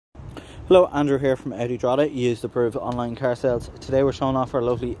Hello, Andrew here from Audi EDITI, used approved online car sales. Today we're showing off our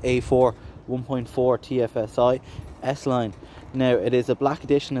lovely A4 1.4 TFSI S-Line. Now it is a black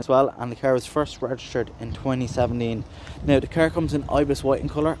edition as well, and the car was first registered in 2017. Now the car comes in ibis white in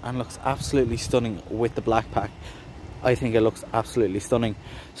colour and looks absolutely stunning with the black pack. I think it looks absolutely stunning.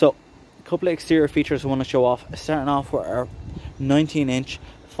 So a couple of exterior features I want to show off, starting off with our 19-inch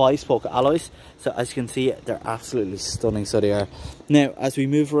 5-spoke alloys. So as you can see, they're absolutely stunning, so they are. Now as we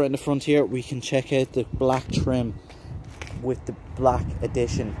move around the front here, we can check out the black trim with the black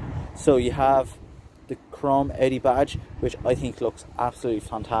edition. So you have the chrome Audi badge, which I think looks absolutely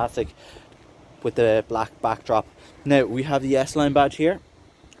fantastic with the black backdrop. Now we have the S-Line badge here,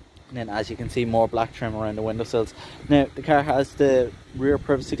 and then as you can see, more black trim around the windowsills. Now the car has the rear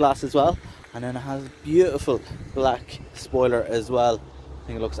privacy glass as well, and then it has a beautiful black spoiler as well. I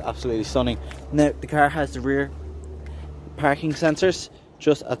think it looks absolutely stunning. Now the car has the rear parking sensors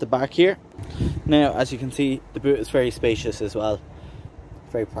just at the back here. Now as you can see, the boot is very spacious as well,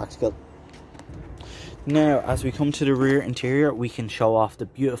 very practical. Now as we come to the rear interior, we can show off the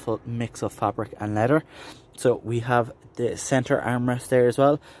beautiful mix of fabric and leather. So we have the center armrest there as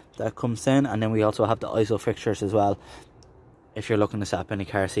well that comes in, and then we also have the ISO fixtures as well if you're looking to set up any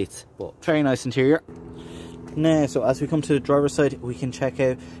car seats. But very nice interior. Now, so as we come to the driver's side, we can check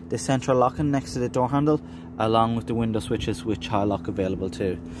out the central locking next to the door handle, along with the window switches with child lock available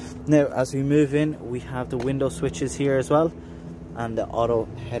too. Now as we move in, we have the window switches here as well, and the auto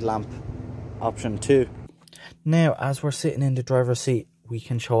headlamp option too. Now as we're sitting in the driver's seat, we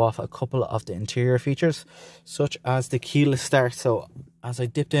can show off a couple of the interior features, such as the keyless start. So as I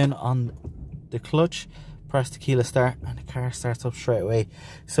dip down on the clutch, press the keyless start, and the car starts up straight away.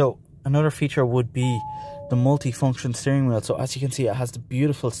 So another feature would be the multi-function steering wheel. So as you can see, it has the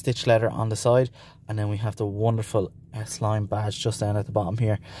beautiful stitched leather on the side, and then we have the wonderful S-Line badge just down at the bottom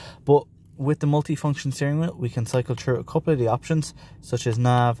here. But with the multi-function steering wheel, we can cycle through a couple of the options, such as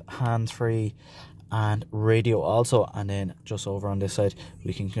nav, hands-free, and radio also, and then just over on this side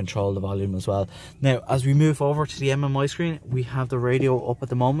we can control the volume as well. Now as we move over to the MMI screen, we have the radio up at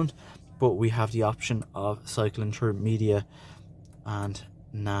the moment, but we have the option of cycling through media and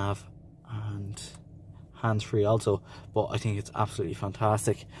nav and hands-free also, but I think it's absolutely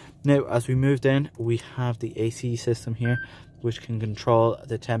fantastic. Now as we move down, we have the AC system here, which can control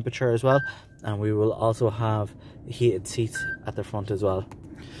the temperature as well, and we will also have heated seats at the front as well.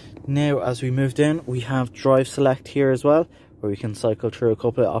 Now as we move down, we have drive select here as well, where we can cycle through a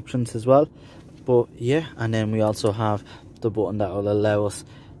couple of options as well. But yeah, and then we also have the button that will allow us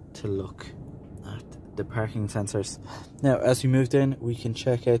to look at the parking sensors. Now as we move down, we can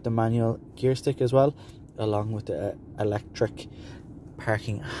check out the manual gear stick as well, along with the electric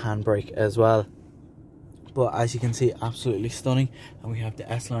parking handbrake as well. But as you can see, absolutely stunning, and we have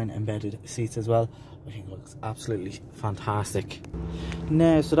the S-Line embedded seats as well. I think it looks absolutely fantastic.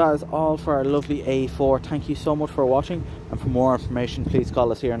 Now, so that is all for our lovely A4. Thank you so much for watching, and for more information please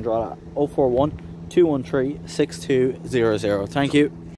call us here in Drogheda 041 213 6200. Thank you.